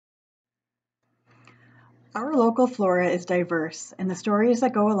Our local flora is diverse, and the stories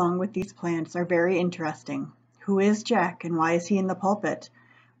that go along with these plants are very interesting. Who is Jack, and why is he in the pulpit?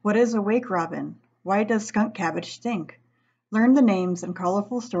 What is a wake robin? Why does skunk cabbage stink? Learn the names and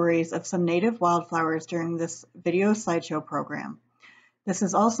colorful stories of some native wildflowers during this video slideshow program. This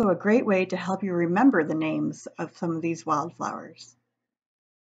is also a great way to help you remember the names of some of these wildflowers.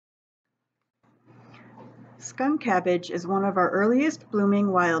 Skunk cabbage is one of our earliest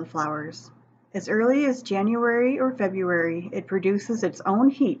blooming wildflowers. As early as January or February, it produces its own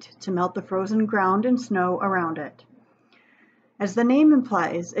heat to melt the frozen ground and snow around it. As the name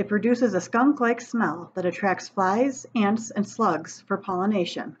implies, it produces a skunk-like smell that attracts flies, ants, and slugs for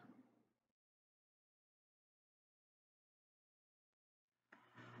pollination.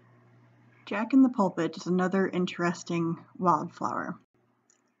 Jack in the pulpit is another interesting wildflower.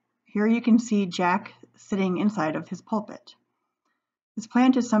 Here you can see Jack sitting inside of his pulpit. This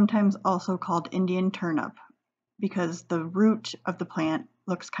plant is sometimes also called Indian turnip because the root of the plant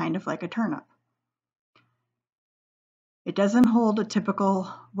looks kind of like a turnip. It doesn't hold a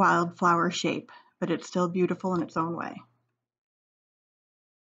typical wildflower shape, but it's still beautiful in its own way.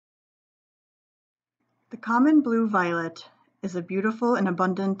 The common blue violet is a beautiful and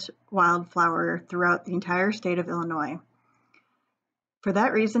abundant wildflower throughout the entire state of Illinois. For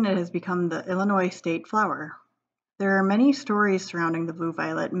that reason, it has become the Illinois state flower. There are many stories surrounding the blue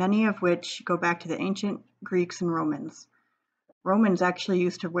violet, many of which go back to the ancient Greeks and Romans. Romans actually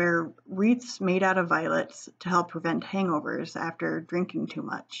used to wear wreaths made out of violets to help prevent hangovers after drinking too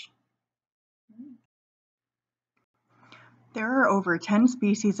much. There are over 10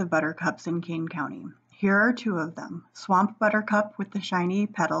 species of buttercups in Kane County. Here are two of them: swamp buttercup with the shiny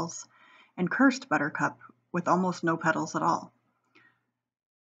petals and cursed buttercup with almost no petals at all.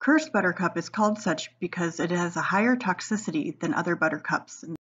 Cursed buttercup is called such because it has a higher toxicity than other buttercups.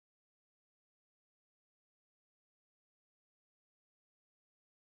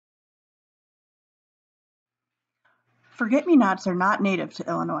 Forget-me-nots are not native to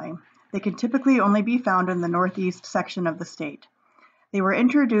Illinois. They can typically only be found in the northeast section of the state. They were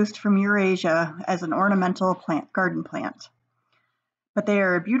introduced from Eurasia as an ornamental garden plant. But they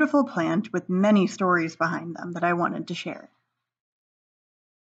are a beautiful plant with many stories behind them that I wanted to share.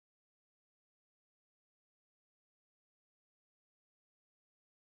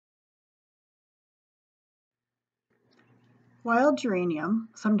 Wild geranium,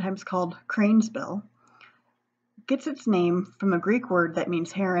 sometimes called cranesbill, gets its name from a Greek word that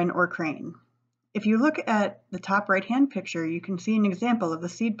means heron or crane. If you look at the top right-hand picture, you can see an example of the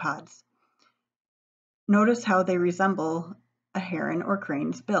seed pods. Notice how they resemble a heron or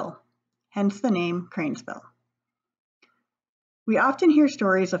crane's bill, hence the name cranesbill. We often hear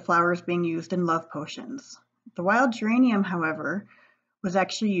stories of flowers being used in love potions. The wild geranium, however, was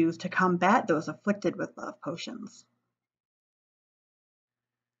actually used to combat those afflicted with love potions.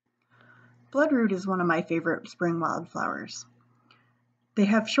 Bloodroot is one of my favorite spring wildflowers. They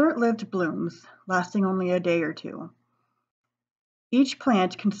have short-lived blooms, lasting only a day or two. Each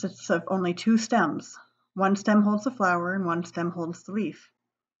plant consists of only two stems. One stem holds the flower and one stem holds the leaf.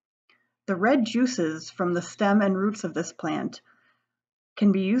 The red juices from the stem and roots of this plant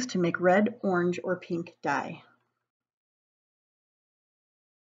can be used to make red, orange, or pink dye.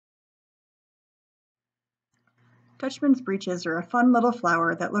 Dutchman's breeches are a fun little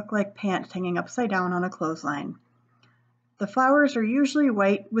flower that look like pants hanging upside down on a clothesline. The flowers are usually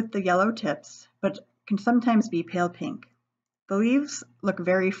white with the yellow tips, but can sometimes be pale pink. The leaves look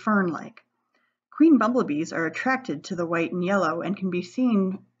very fern-like. Queen bumblebees are attracted to the white and yellow and can be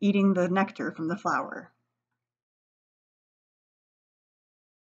seen eating the nectar from the flower.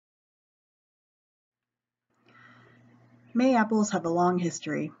 May apples have a long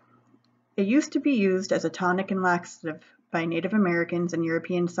history. It used to be used as a tonic and laxative by Native Americans and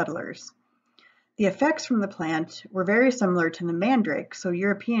European settlers. The effects from the plant were very similar to the mandrake, so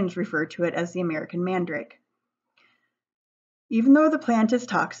Europeans referred to it as the American mandrake. Even though the plant is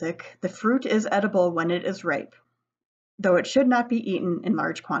toxic, the fruit is edible when it is ripe, though it should not be eaten in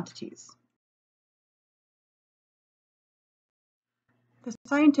large quantities. The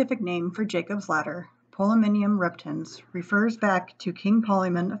scientific name for Jacob's ladder, Poleminium reptans, refers back to King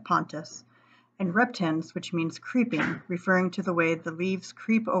Polemon of Pontus, and reptans, which means creeping, referring to the way the leaves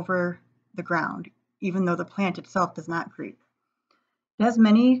creep over the ground, even though the plant itself does not creep. It has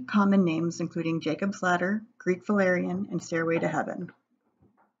many common names, including Jacob's ladder, Greek valerian, and stairway to heaven.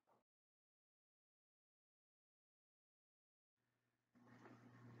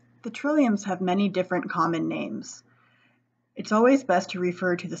 The trilliums have many different common names. It's always best to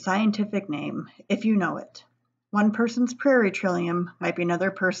refer to the scientific name if you know it. One person's prairie trillium might be another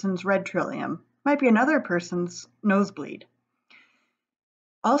person's red trillium, might be another person's nosebleed.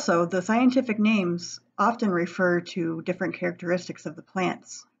 Also, the scientific names often refer to different characteristics of the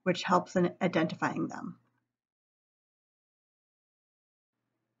plants, which helps in identifying them.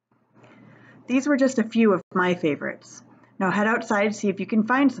 These were just a few of my favorites. Now head outside to see if you can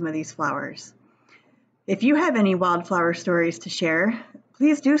find some of these flowers. If you have any wildflower stories to share,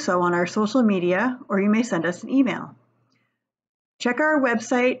 please do so on our social media, or you may send us an email. Check our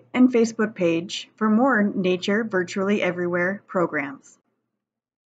website and Facebook page for more Nature Virtually Everywhere programs.